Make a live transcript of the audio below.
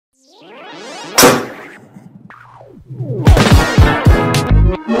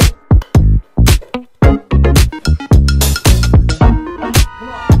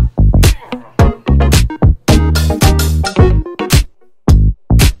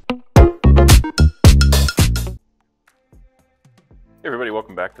Hey everybody,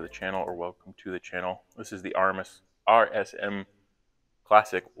 welcome back to the channel, or welcome to the channel. This is the RSM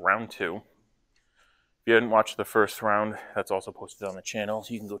Classic Round 2. If you hadn't watched the first round, that's also posted on the channel,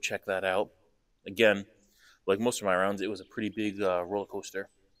 so you can go check that out. Again, like most of my rounds, it was a pretty big roller coaster.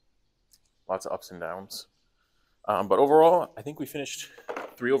 Lots of ups and downs. But overall, I think we finished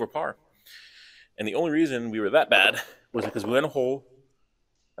 3 over par. And the only reason we were that bad was because we went a hole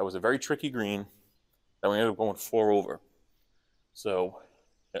that was a very tricky green that we ended up going 4 over. So,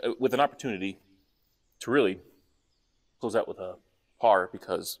 with an opportunity to really close out with a par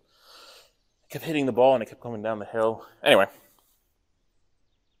because I kept hitting the ball and it kept coming down the hill. Anyway,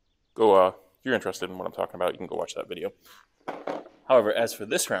 go. If you're interested in what I'm talking about, you can go watch that video. However, as for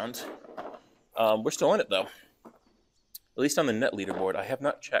this round, we're still in it though. At least on the net leaderboard, I have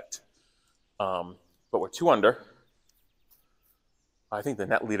not checked, but we're 2 under. I think the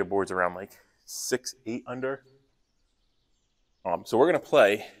net leaderboard's around like 6, 8 under. So we're going to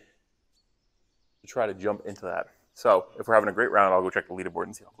play to try to jump into that. So if we're having a great round, I'll go check the leaderboard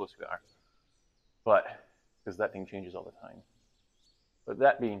and see how close we are. But, because that thing changes all the time. But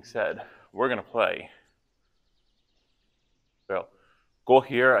that being said, we're going to play. So, goal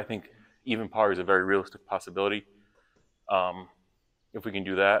here, I think even par is a very realistic possibility. If we can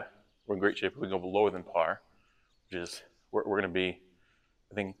do that, we're in great shape. If we can go lower than par, which is, we're going to be,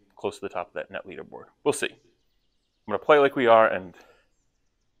 I think, close to the top of that net leaderboard. We'll see. I'm going to play like we are, and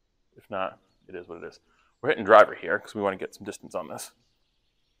if not, it is what it is. We're hitting driver here because we want to get some distance on this.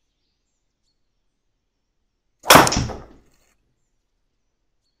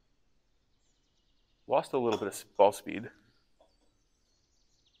 Lost a little bit of ball speed.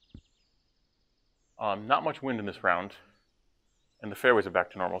 Not much wind in this round, and the fairways are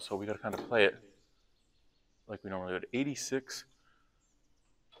back to normal, so we got to kind of play it like we normally would. 86.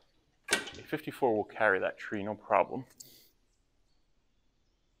 A 54 will carry that tree, no problem.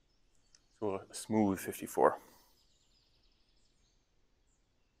 So a smooth 54.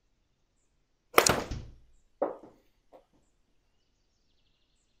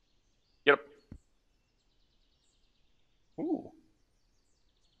 Yep. Ooh.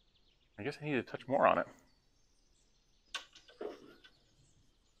 I guess I need to touch more on it.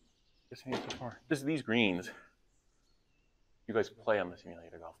 These greens. You guys play on the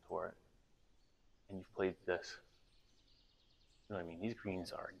simulator golf tour, and you've played this. You know what I mean? These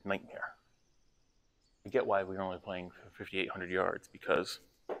greens are a nightmare. I get why we're only playing for 5,800 yards, because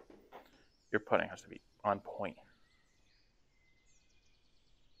your putting has to be on point.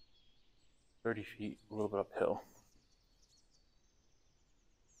 30 feet, a little bit uphill.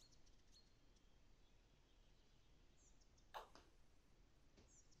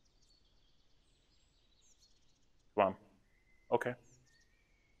 Come on. Okay.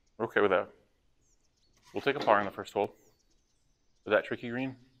 We're okay with that. We'll take a par in the first hole. Was that tricky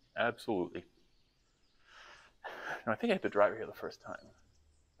green? Absolutely. No, I think I hit the driver here the first time. I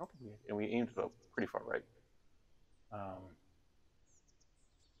don't think and we aimed about pretty far right. I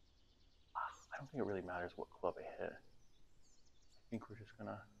don't think it really matters what club I hit. I think we're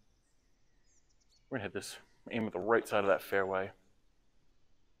gonna hit this, aim at the right side of that fairway.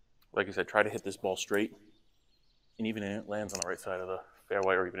 Like I said, try to hit this ball straight. And even if it lands on the right side of the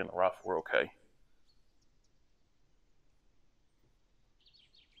fairway or even in the rough, we're okay.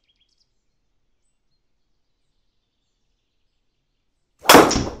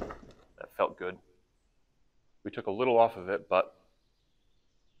 That felt good. We took a little off of it, but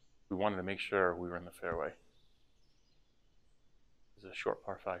we wanted to make sure we were in the fairway. This is a short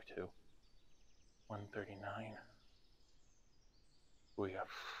par 5 too. 139. We have.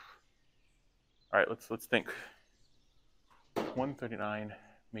 All right, let's think. 139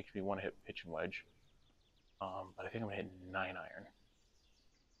 makes me want to hit pitch and wedge, but I think I'm gonna hit 9 iron.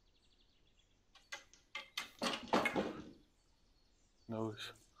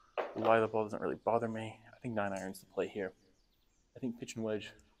 Knows why the ball doesn't really bother me. I think 9 iron's the play here. I think pitch and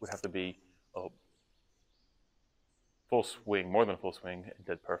wedge would have to be a full swing, more than a full swing, and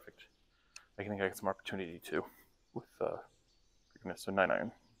dead perfect. I think I got some opportunity too with forgiveness. So 9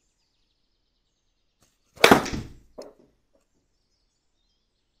 iron.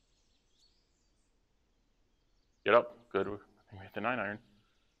 Get up, good. I think we hit the 9 iron.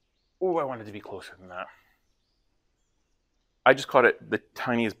 Oh, I wanted to be closer than that. I just caught it the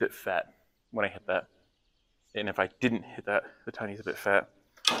tiniest bit fat when I hit that. And if I didn't hit that the tiniest bit fat,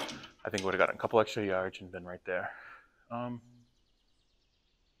 I think I would have gotten a couple extra yards and been right there.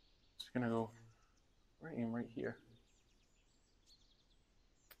 Just gonna go aim right here.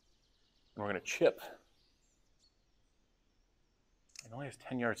 And we're gonna chip. It only has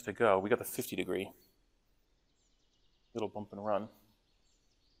 10 yards to go. We got the 50 degree. Little bump and run.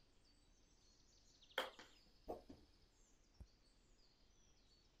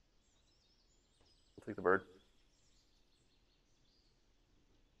 take the bird.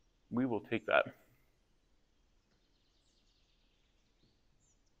 We will take that.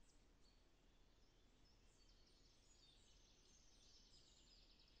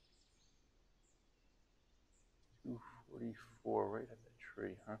 $244 right at that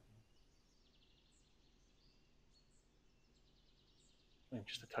tree, huh? And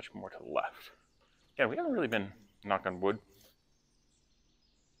just a touch more to the left. Yeah, we haven't really been knock on wood.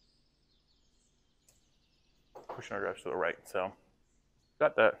 Pushing our drives to the right, so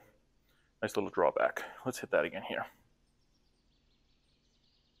got that nice little drawback. Let's hit that again here.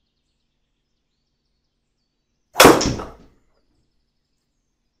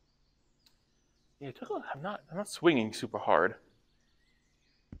 Yeah, it took a, I'm not swinging super hard,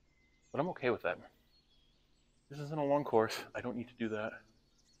 but I'm okay with that. This isn't a long course. I don't need to do that.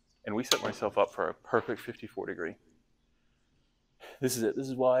 And we set myself up for a perfect 54 degree. This is it. This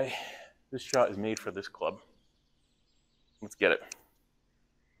is why this shot is made for this club. Let's get it.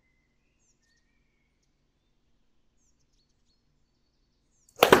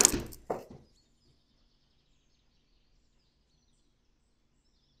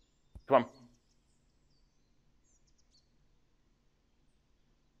 Come on.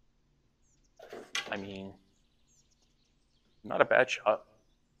 I mean, not a bad shot.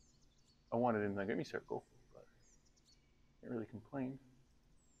 I want it in the gimme circle, but can't really complain.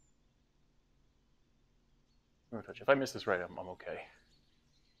 No touch. If I miss this right, I'm okay.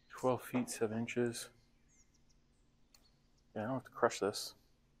 12 feet, 7 inches. Yeah, I don't have to crush this.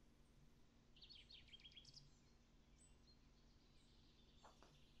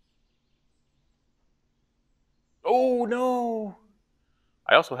 Oh, no!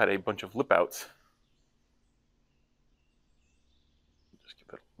 I also had a bunch of lip outs. Just give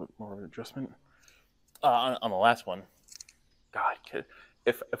it a bit more of an adjustment. On the last one, God,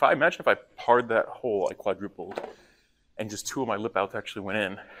 if I imagine if I parred that hole, I quadrupled, and just 2 of my lip outs actually went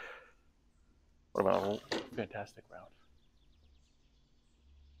in. What about a fantastic round?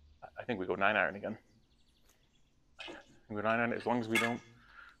 I think we go 9-iron again. We go 9-iron as long as we don't.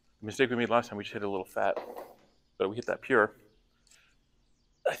 The mistake we made last time, we just hit it a little fat, but we hit that pure.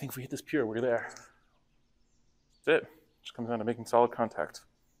 I think if we hit this pure, we're there. That's it. Just comes down to making solid contact.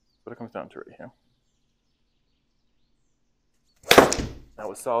 That's what it comes down to right here. That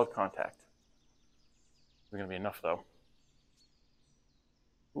was solid contact. Is going to be enough though?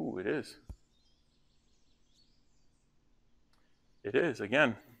 Ooh, it is. It is,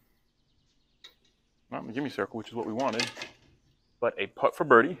 again. Not in the gimme circle, which is what we wanted, but a putt for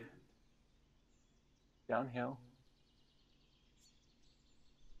birdie. Downhill.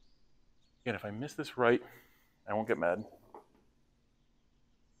 Again, if I miss this right, I won't get mad.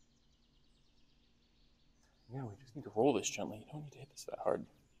 Yeah, we just need to roll this gently. You don't need to hit this that hard.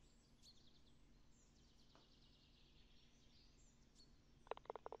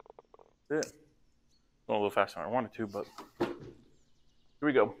 That's it. Going a little faster than I wanted to, but here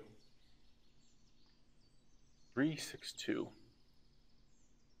we go. 362.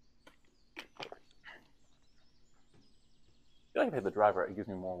 I feel like if I hit the driver, it gives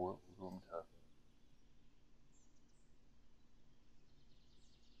me more room to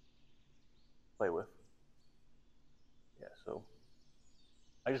play with. Yeah, so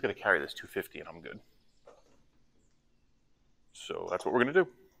I just got to carry this 250 and I'm good. So that's what we're going to do.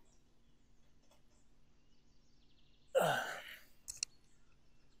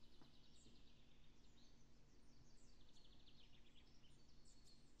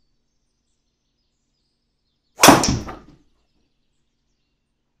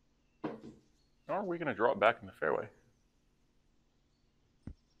 Or are we going to draw it back in the fairway?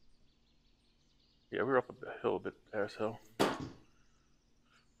 Yeah, we were up the hill a bit there, so I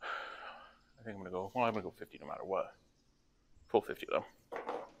think I'm going to go, well, I'm going to go 50 no matter what. Full 50 though.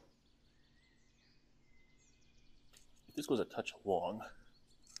 If this goes a touch long,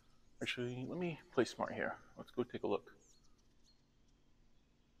 actually, let me play smart here. Let's go take a look.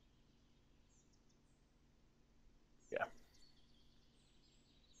 Yeah.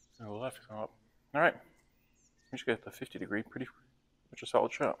 Go left, go up. All right. We should get the 50 degree, pretty much a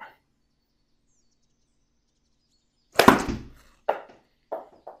solid shot.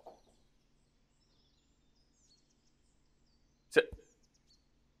 Sit.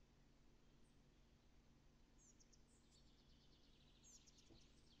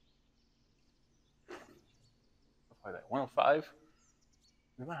 Apply that 105.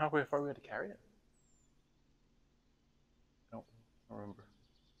 Isn't that how far we had to carry it? No, I don't remember.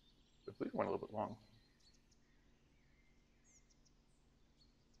 I believe it went a little bit long.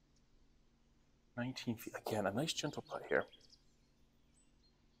 19 feet. Again, a nice gentle putt here.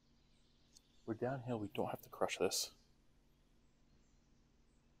 We're downhill. We don't have to crush this.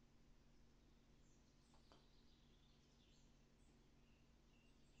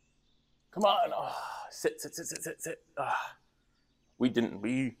 Come on. Oh, sit. We didn't.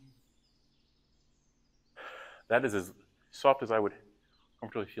 That is as soft as I would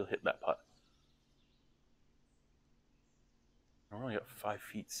comfortably feel hitting that putt. I'm only at 5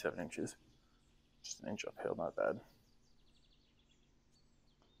 feet 7 inches. Just an inch uphill, not bad.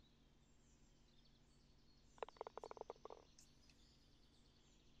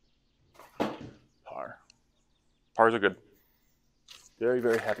 Par. Pars are good. Very,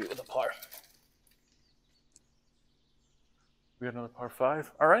 very happy with the par. We got another par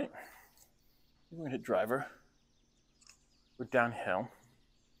 5. All right. We're going to hit driver. We're downhill.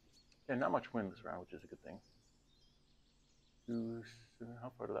 Yeah, not much wind this round, which is a good thing.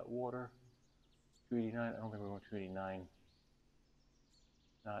 How far to that water? 289. I don't think we're going 289.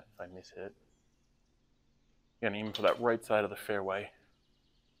 Not if I miss hit. Again, even for that right side of the fairway.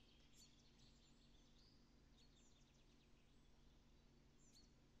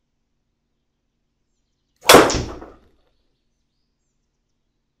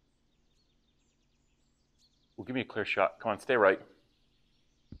 Well, give me a clear shot. Come on, stay right.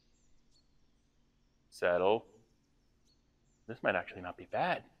 Settle. This might actually not be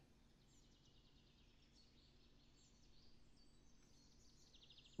bad.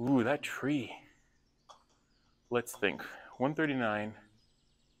 Ooh, that tree. Let's think. 139,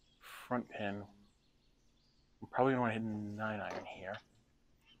 front pin. I'm probably going to hit 9-iron here.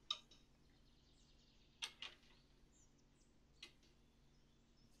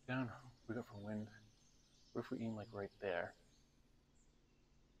 Down. We got from wind. What if we aim like right there?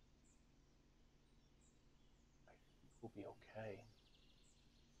 I think we'll be okay.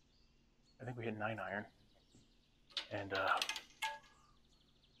 I think we hit 9-iron. And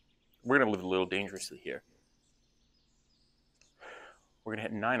we're going to live a little dangerously here. We're going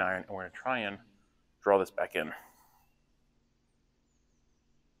to hit 9-iron, and we're going to try and draw this back in.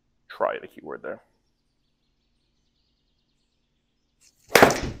 Try, the key word there.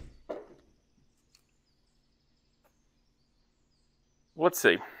 Let's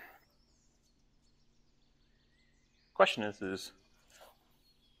see. Question is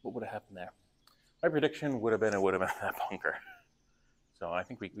what would have happened there? My prediction would have been it would have been that bunker. So I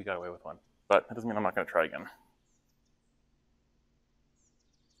think we got away with one. But that doesn't mean I'm not going to try again.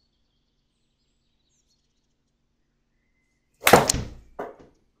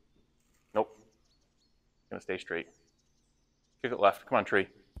 Nope. Gonna stay straight. Kick it left. Come on, tree.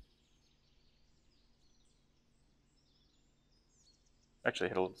 Actually, I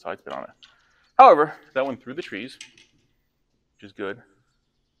hit a little side spin on it. However, that went through the trees, which is good.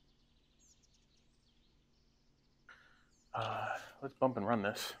 Let's bump and run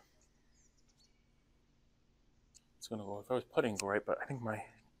this. It's gonna go. If I was putting, great, but I think my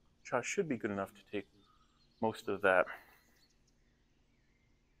shot should be good enough to take most of that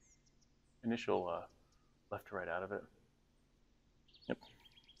initial left to right out of it. Yep.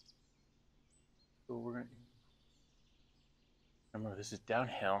 So we're gonna remember this is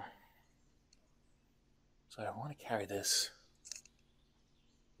downhill, so I want to carry this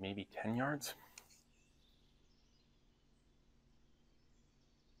maybe 10 yards.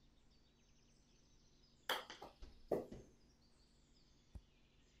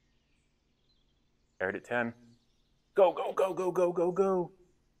 Carried at 10. Go, go, go, go, go, go, go.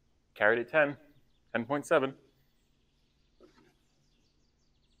 Carried at 10. 10.7.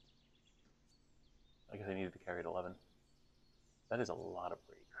 I guess I needed to carry at 11. That is a lot of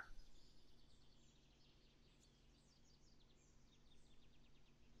break.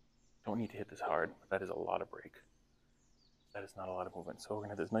 Don't need to hit this hard, but that is a lot of break. That is not a lot of movement. So we're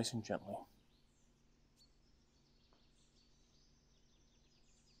going to hit this nice and gently.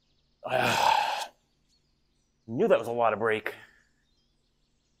 Knew that was a lot of break.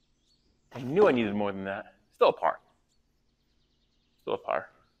 I knew I needed more than that. Still a par. Still a par.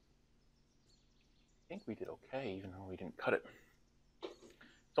 I think we did okay, even though we didn't cut it.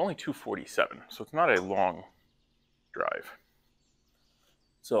 It's only 247, so it's not a long drive.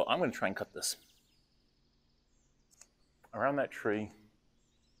 So I'm going to try and cut this around that tree.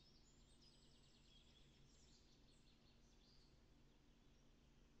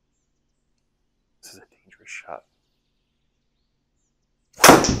 This is a dangerous shot.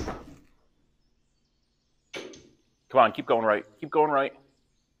 Come on, keep going right. Keep going right.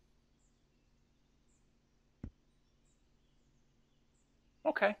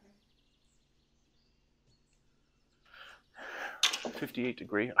 Okay. 58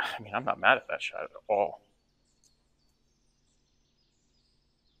 degree. I mean, I'm not mad at that shot at all.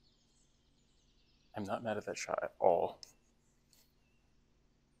 I'm not mad at that shot at all.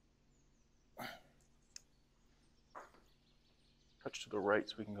 Touch to the right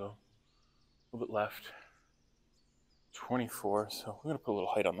so we can go a little bit left. 24, so we're going to put a little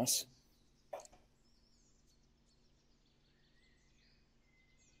height on this.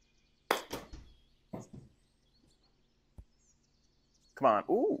 Come on.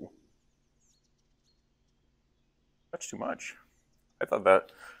 Ooh. That's too much. I thought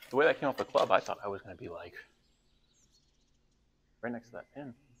that, the way that came off the club, I thought I was going to be like right next to that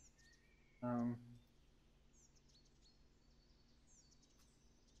pin. You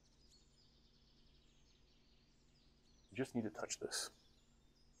just need to touch this.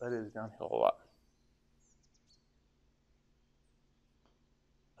 That is downhill a lot.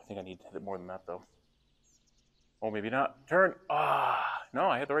 I think I need to hit it more than that though. Oh, maybe not. Turn. No,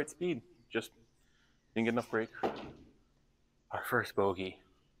 I had the right speed. Just didn't get enough brake. Our first bogey.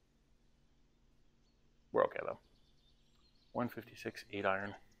 We're okay though. 156, 8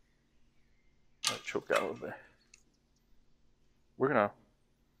 iron. Let it choke down a little bit. We're gonna,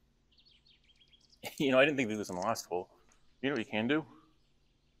 you know, I didn't think to do this on the last hole. You know what you can do?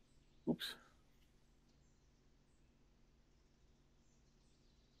 Oops.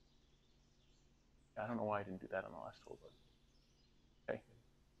 I don't know why I didn't do that on the last hole, but okay.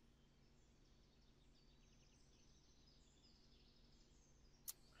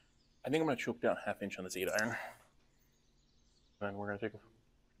 I think I'm gonna choke down 1/2 inch on this 8 iron. Then we're gonna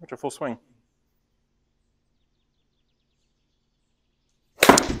take a full swing.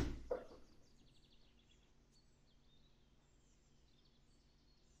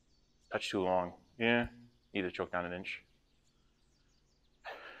 Touch too long. Yeah, need to choke down 1 inch.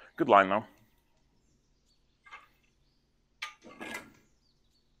 Good line though.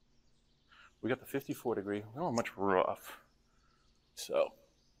 We got the 54 degree. We don't have much rough. So,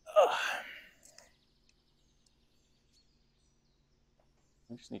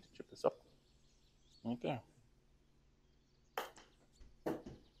 we just need to chip this up right there. Come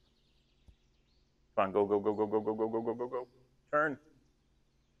on, go, go, go, go, go, go, go, go, go, go, go. Turn.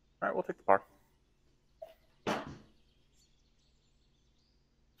 All right, we'll take the par.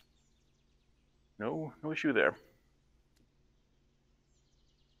 No issue there.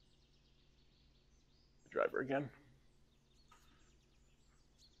 Driver again.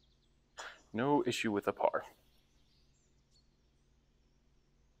 No issue with a par.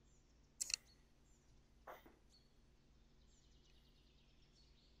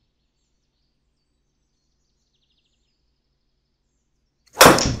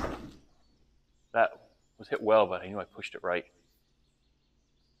 That was hit well, but I knew I pushed it right.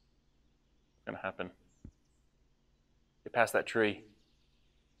 What's gonna happen? Get past that tree.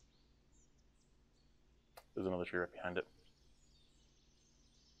 There's another tree right behind it.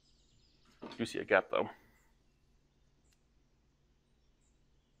 You see a gap though.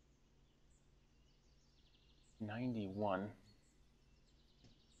 .91.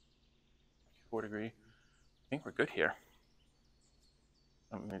 4 degree. I think we're good here.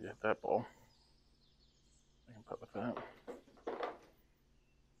 Let me hit that ball. I can put with that.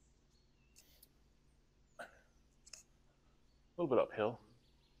 A little bit uphill.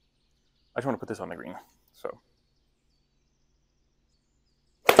 I just want to put this on the green, so.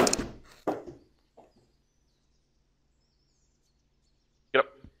 Get up.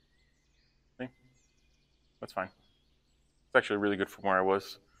 See? That's fine. It's actually really good from where I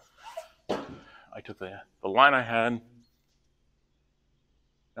was. I took the line I had.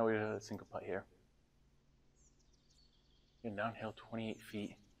 Now we have a single putt here. Getting downhill 28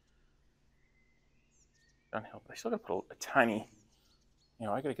 feet. Downhill, but I still gotta put a tiny, you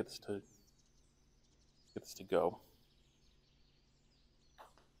know, I gotta get this to go.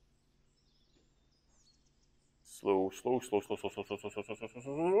 Slow, slow, slow, slow, slow, slow, slow, slow, slow, slow, slow, slow,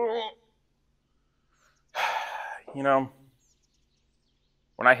 slow. You know,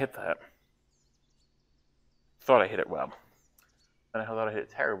 when I hit that, thought I hit it well. And I thought I hit it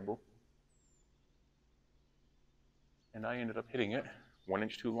terrible. And I ended up hitting it 1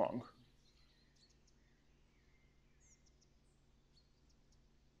 inch too long.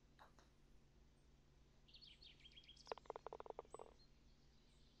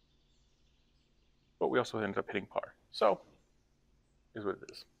 But we also ended up hitting par. So, here's what it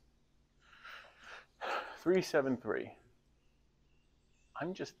is. 373.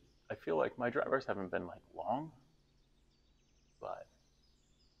 I feel like my drivers haven't been like long, but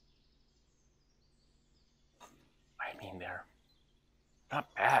I mean, they're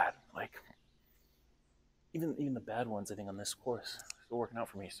not bad. Like, even the bad ones, I think, on this course are still working out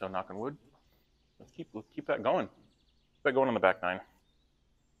for me. So, knock on wood. Let's keep that going. Keep that going on the back nine.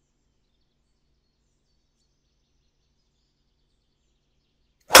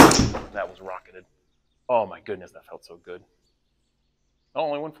 That was rocketed. Oh my goodness, that felt so good. Oh,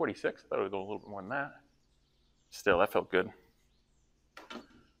 only 146. I thought it would go a little bit more than that. Still, that felt good.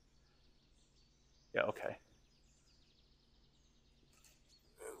 Yeah, okay.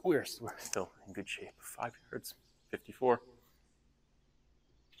 We're still in good shape. 5 yards, 54.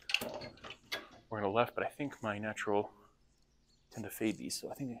 We're going to left, but I think my natural tend to fade these, so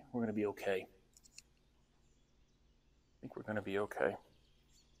I think we're going to be okay. I think we're going to be okay.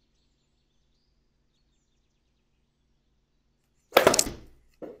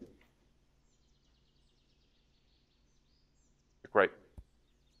 Right.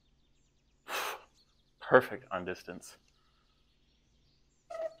 Perfect on distance.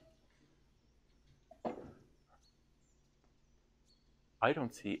 I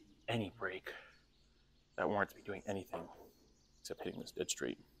don't see any break that warrants me doing anything except hitting this dead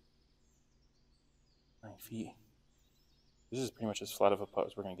straight. 9 feet. This is pretty much as flat of a putt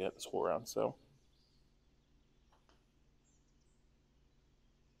as we're going to get this whole round, so.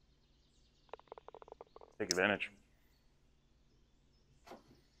 Take advantage.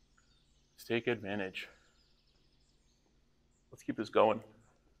 Let's take advantage. Let's keep this going.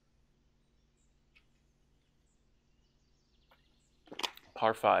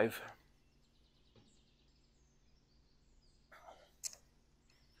 Par 5.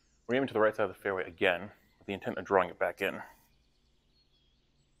 We're aiming to the right side of the fairway again with the intent of drawing it back in.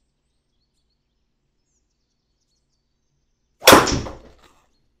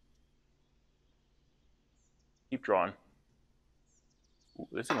 Keep drawing. Ooh,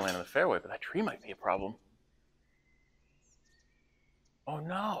 this is going to land in the fairway, but that tree might be a problem. Oh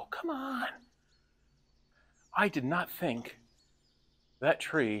no, come on. I did not think that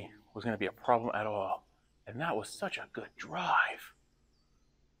tree was going to be a problem at all. And that was such a good drive.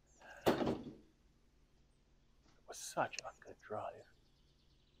 It was such a good drive.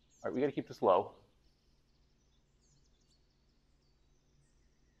 All right, we got to keep this low.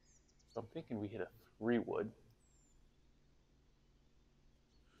 So I'm thinking we hit a 3-wood.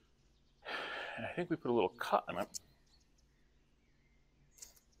 And I think we put a little cut on it.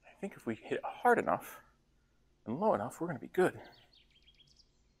 I think if we hit it hard enough and low enough, we're going to be good.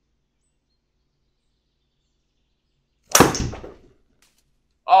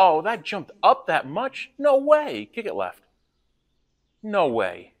 Oh, that jumped up that much? No way. Kick it left. No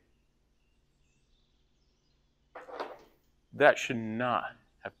way. That should not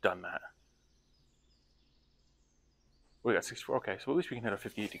have done that. We got 64. Okay, so at least we can hit a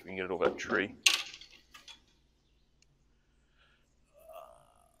 58 degree and get it over that tree.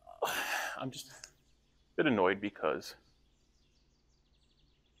 I'm just a bit annoyed because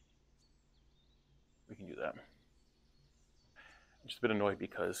we can do that. I'm just a bit annoyed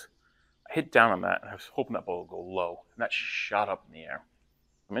because I hit down on that and I was hoping that ball would go low, and that shot up in the air.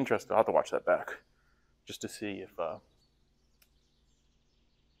 I'm interested. I'll have to watch that back just to see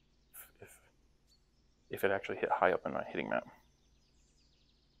if it actually hit high up in my hitting map.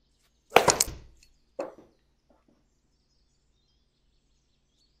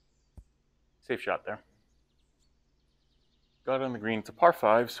 Safe shot there. Got it on the green. It's a par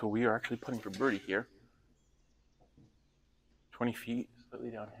 5, so we are actually putting for birdie here. 20 feet,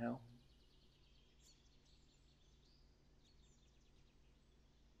 slightly downhill.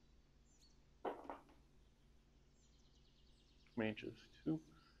 Inches, 2.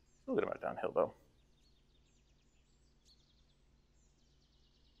 A little bit amount downhill though.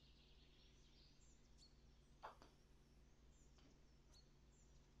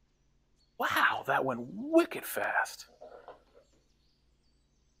 Wow, that went wicked fast.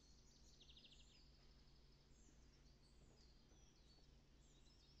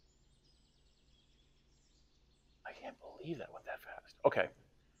 I can't believe that went that fast. Okay,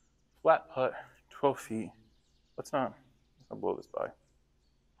 flat putt, 12 feet. Let's not blow this by.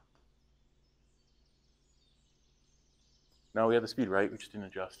 No, we had the speed right. We just didn't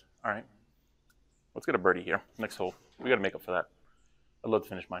adjust. All right. Let's get a birdie here. Next hole. We got to make up for that. I'd love to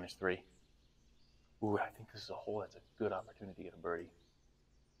finish -3. Ooh, I think this is a hole that's a good opportunity to get a birdie.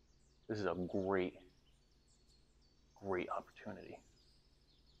 This is a great, great opportunity.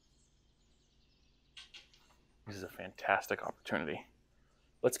 This is a fantastic opportunity.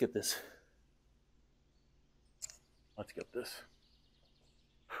 Let's get this. Let's get this.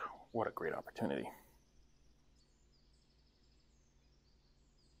 What a great opportunity.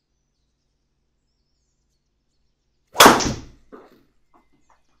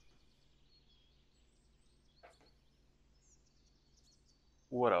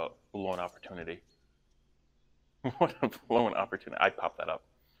 What a blown opportunity. What a blown opportunity. I'd pop that up.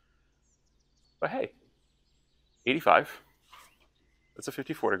 But hey, 85. That's a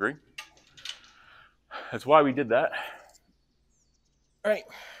 54 degree. That's why we did that. All right.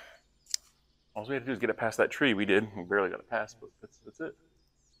 All we had to do is get it past that tree. We did. We barely got it past, but that's it.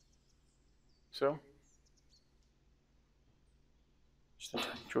 So, just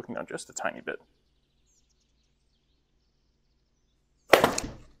choking on just a tiny bit.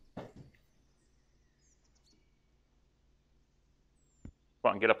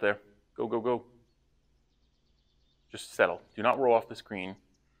 Come on, get up there. Go, go, go. Just settle. Do not roll off the screen.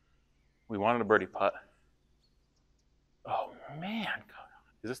 We wanted a birdie putt. Oh, man.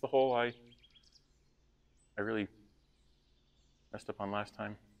 Is this the hole I really messed up on last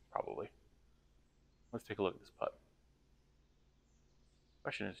time? Probably. Let's take a look at this putt.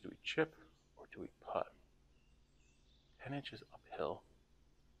 Question is, do we chip or do we putt? 10 inches uphill.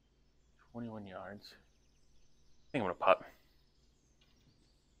 21 yards. I think I'm going to putt.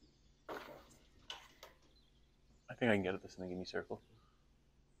 I think I can get at this in the gimme circle.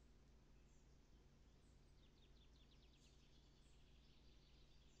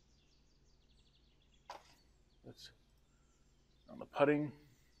 Let's, on the putting,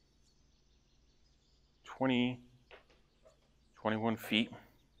 21 feet.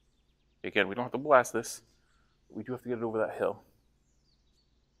 Again, we don't have to blast this, but we do have to get it over that hill.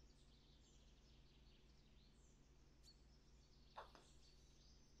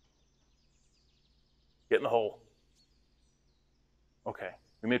 Get in the hole. Okay,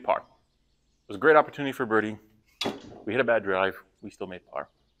 we made par. It was a great opportunity for birdie. We hit a bad drive. We still made par.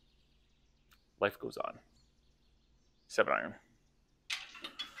 Life goes on. 7 iron.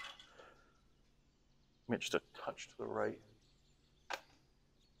 Just a touch to the right.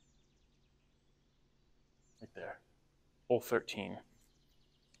 Right there. Hole 13.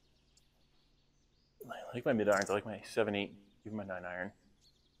 I like my mid irons. I like my 7-8, even my 9 iron.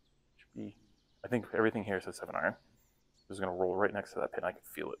 Should be, I think everything here says 7 iron. This is going to roll right next to that pin. I can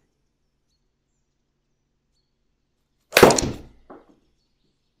feel it.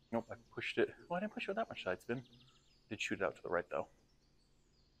 Nope, I pushed it. Well, I didn't push it with that much side spin. Did shoot it out to the right, though.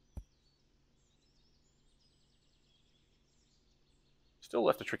 Still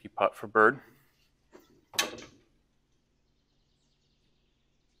left a tricky putt for bird.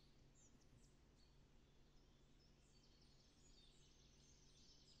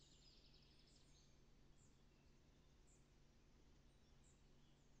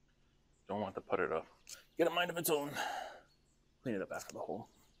 Don't want the putter to get a mind of its own. Clean it up after the hole.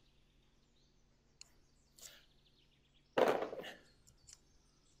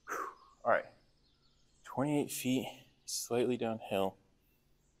 All right, 28 feet, slightly downhill.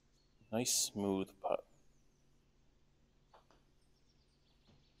 Nice smooth putt.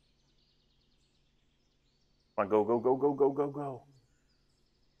 Come on, go, go, go, go, go, go, go.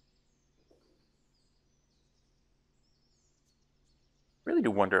 Really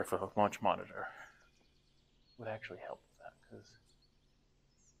do wonder if a launch monitor would actually help with that, because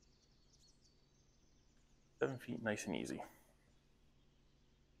 7 feet, nice and easy.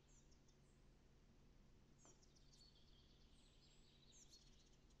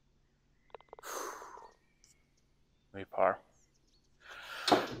 Made par.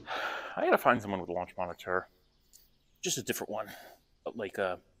 I gotta find someone with a launch monitor, just a different one, like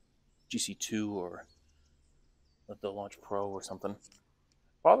a GC2 or the Launch Pro or something.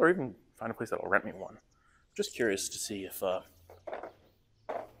 Or even find a place that'll rent me one. Just curious to see if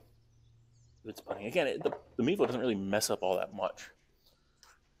it's putting. Again, the Mevo doesn't really mess up all that much.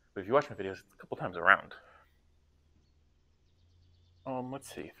 But if you watch my videos, it's a couple times around. Let's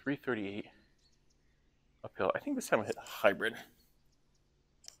see, 338 uphill. I think this time I hit hybrid.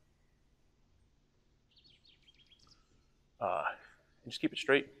 And just keep it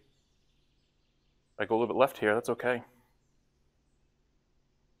straight. If I go a little bit left here, that's okay.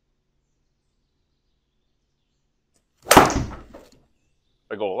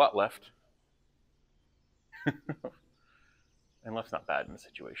 If I go a lot left, and left's not bad in this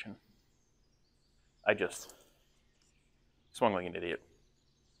situation. I just swung like an idiot,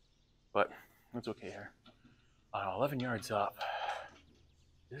 but that's okay here. 11 yards up.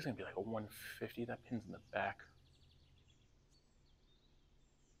 This is gonna be like a 150. That pin's in the back.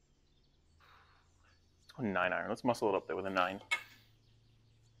 Let's go 9 iron. Let's muscle it up there with a 9.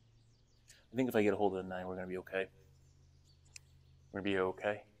 I think if I get a hold of the 9, we're gonna be okay. We're gonna be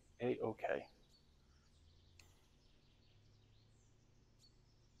okay. A-okay.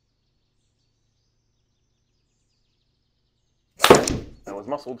 That was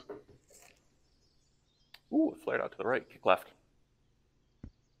muscled. Ooh, it flared out to the right. Kick left.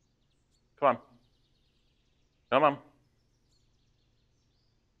 Come on. Come on.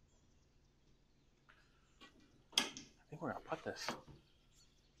 I think we're gonna putt this.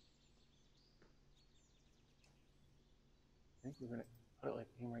 think we're gonna put it like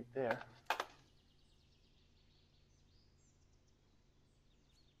aim right there.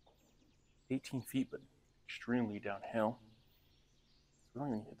 18 feet, but extremely downhill. We don't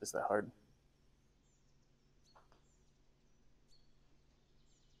even hit this that hard.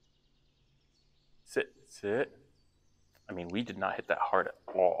 Sit, sit. I mean, we did not hit that hard at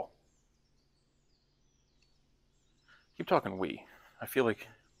all. Keep talking we. I feel like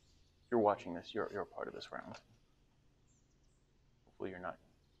you're watching this, you're a part of this round. Hopefully you're not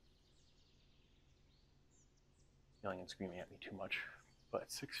yelling and screaming at me too much.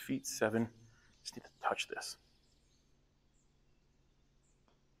 But 6 feet 7, just need to touch this.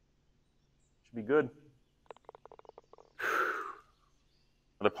 Should be good.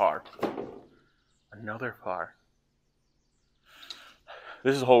 Another par. Another par.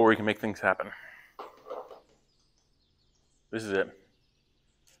 This is a hole where we can make things happen. This is it.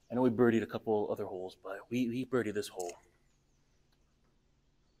 I know we birdied a couple other holes, but we birdied this hole.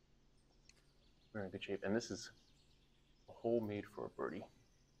 We're in good shape, and this is a hole made for a birdie.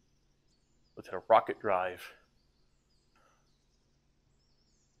 Let's hit a rocket drive.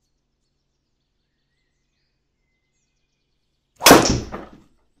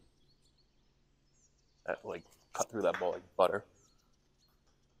 That like cut through that ball like butter.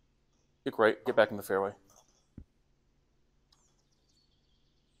 Kick right, get back in the fairway.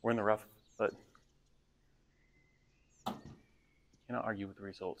 We're in the rough, but cannot argue with the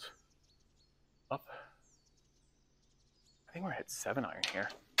results. Up. I think we're gonna hit 7 iron here.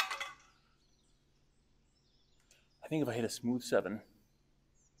 I think if I hit a smooth 7,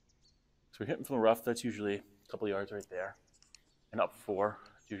 so we're hitting from the rough, that's usually a couple yards right there. And up 4,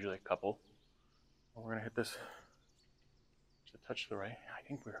 it's usually a couple. Well, we're gonna hit this just a touch to the right. I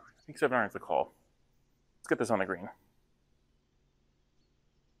think 7 iron's the call. Let's get this on the green.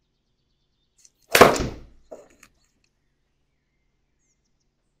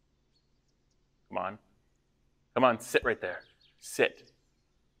 Come on. Come on, sit right there. Sit.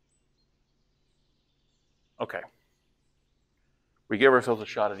 Okay. We gave ourselves a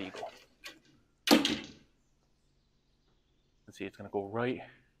shot at eagle. Let's see, it's gonna go right.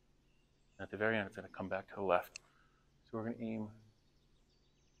 And at the very end, it's gonna come back to the left. So we're gonna aim.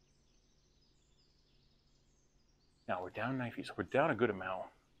 Now we're down 9 feet, so we're down a good amount.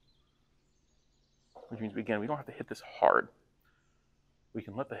 Which means, again, we don't have to hit this hard. We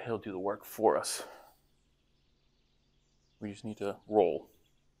can let the hill do the work for us. We just need to roll.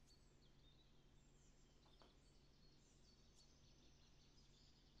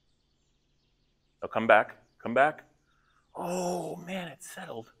 Now come back, come back. Oh man, it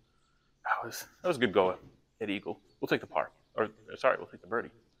settled. That was a good go at eagle. We'll take the par, or sorry, we'll take the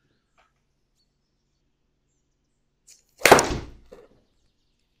birdie.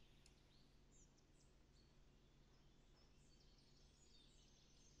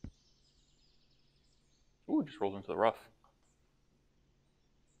 Ooh, just rolled into the rough.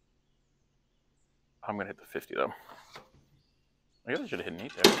 I'm gonna hit the 50 though. I guess I should have hit an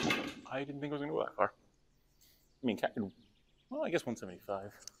 8 there. I didn't think I was gonna go that far. I mean, well, I guess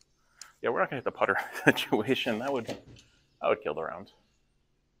 175. Yeah, we're not gonna hit the putter situation. That would kill the round.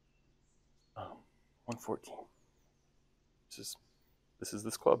 114. This is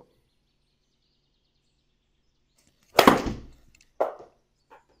this club.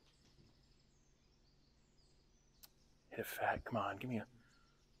 Hit it fat. Come on, give me a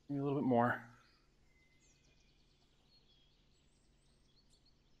little bit more.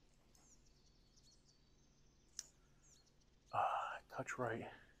 Touch right.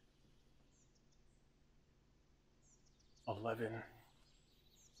 11.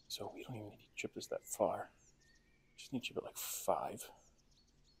 So we don't even need to chip this that far. Just need to chip it like 5.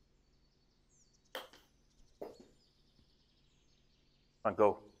 Come on,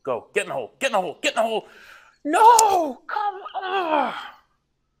 go, go. Get in the hole, get in the hole, get in the hole. No, come on.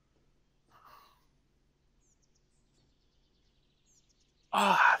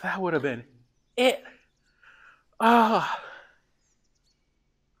 Ah, that would have been it. Ah.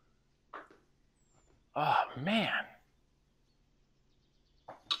 Oh, man.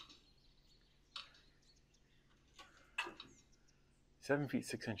 Seven feet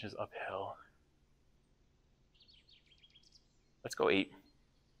 6 inches uphill. Let's go 8.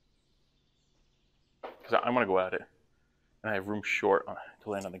 Because I want to go at it. And I have room short to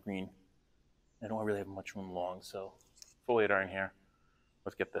land on the green. I don't really have much room long, so full 8 iron here.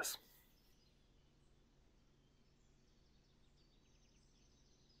 Let's get this.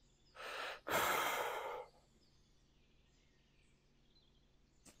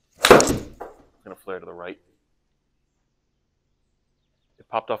 It's gonna flare to the right. It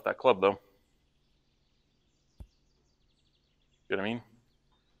popped off that club though. You know what I mean?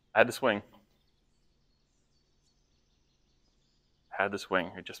 I had to swing. Had to swing.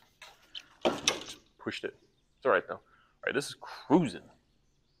 It just pushed it. It's all right, though. All right, this is cruising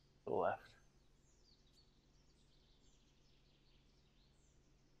to the left.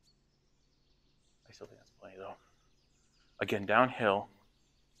 I still think that's plenty, though. Again, downhill.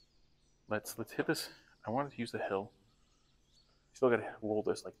 Let's hit this. I wanted to use the hill. Still got to roll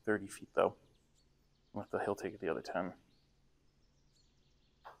this like 30 feet, though. Let the hill take it the other 10.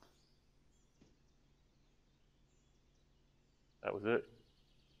 That was it.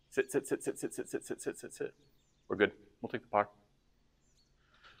 Sit, sit, sit, sit, sit, sit, sit, sit, sit, sit, sit. We're good. We'll take the par.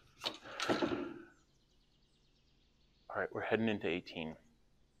 All right, we're heading into 18.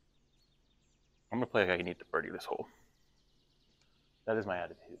 I'm going to play like I need to birdie this hole. That is my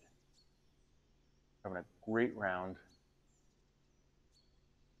attitude. Having a great round.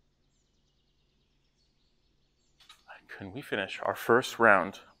 Can we finish our first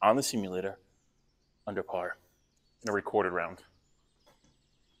round on the simulator under par in a recorded round?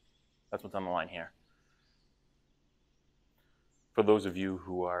 That's what's on the line here. For those of you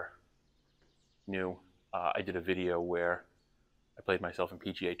who are new, I did a video where I played myself in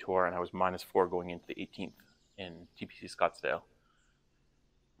PGA Tour and I was -4 going into the 18th in TPC Scottsdale.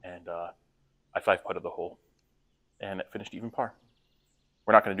 And I 5-putted the hole and it finished even par.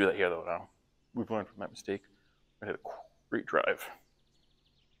 We're not going to do that here though now. We've learned from that mistake. I hit a great drive.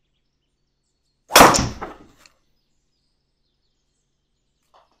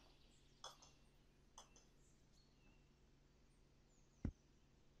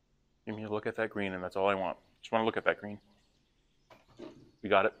 Give me a look at that green, and that's all I want. Just want to look at that green. We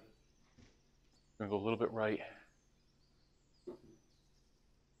got it. We're going to go a little bit right.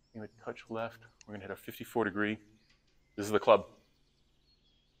 Give it a touch left. We're going to hit a 54 degree. This is the club.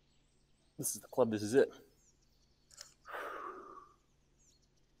 This is the club. This is it.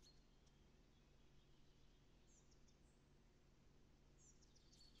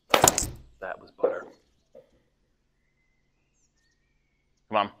 That was butter.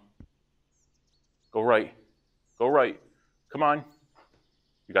 Come on. Go right. Go right. Come on.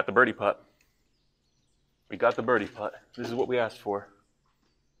 We got the birdie putt. We got the birdie putt. This is what we asked for.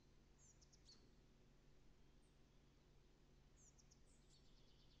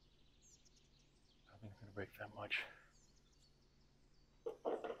 I don't think it's going to break that much.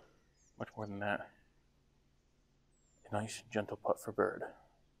 Much more than that. A nice, gentle putt for bird.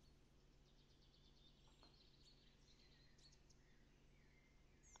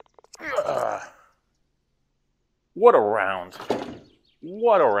 What a round.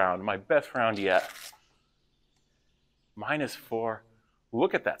 What a round. My best round yet. -4.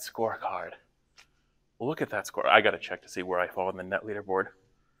 Look at that scorecard. Look at that score. I got to check to see where I fall in the net leaderboard.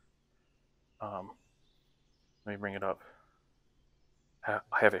 Let me bring it up. I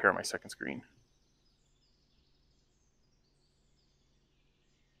have it here on my second screen.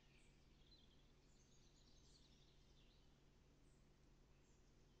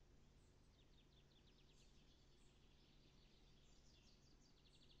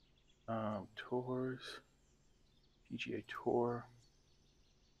 Tours, PGA Tour.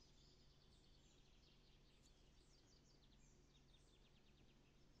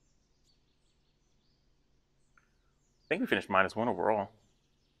 I think we finished -1 overall.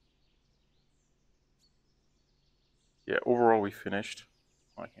 Yeah, overall we finished.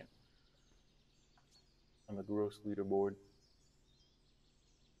 Oh, I can't. On the gross leaderboard.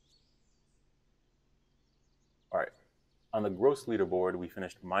 All right. On the gross leaderboard, we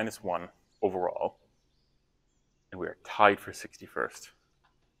finished -1 overall. And we are tied for 61st.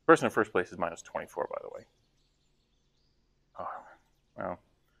 Person in first place is -24, by the way. Oh, well,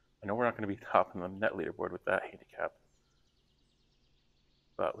 I know we're not going to be top in the net leaderboard with that handicap.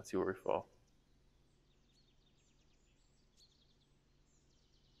 But let's see where we fall.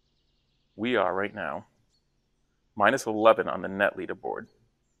 We are right now -11 on the net leaderboard.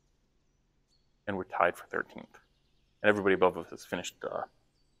 And we're tied for 13th. And everybody above us has finished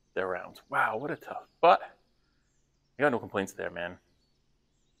their rounds. Wow, what a tough. But I got no complaints there, man.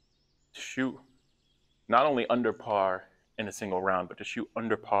 To shoot not only under par in a single round, but to shoot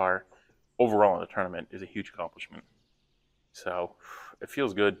under par overall in the tournament is a huge accomplishment. So it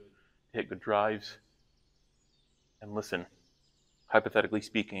feels good to hit good drives. And listen, hypothetically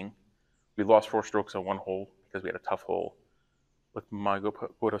speaking, we lost 4 strokes on one hole because we had a tough hole. Let's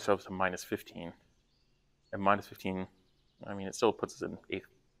put ourselves to -15. And -15, I mean, it still puts us in 8th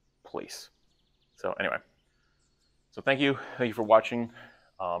place. So anyway, so thank you for watching.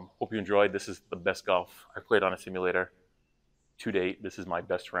 Hope you enjoyed. This is the best golf I played on a simulator to date. This is my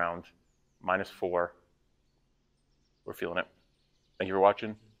best round, -4. We're feeling it. Thank you for watching.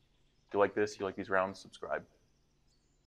 If you like this, you like these rounds, subscribe.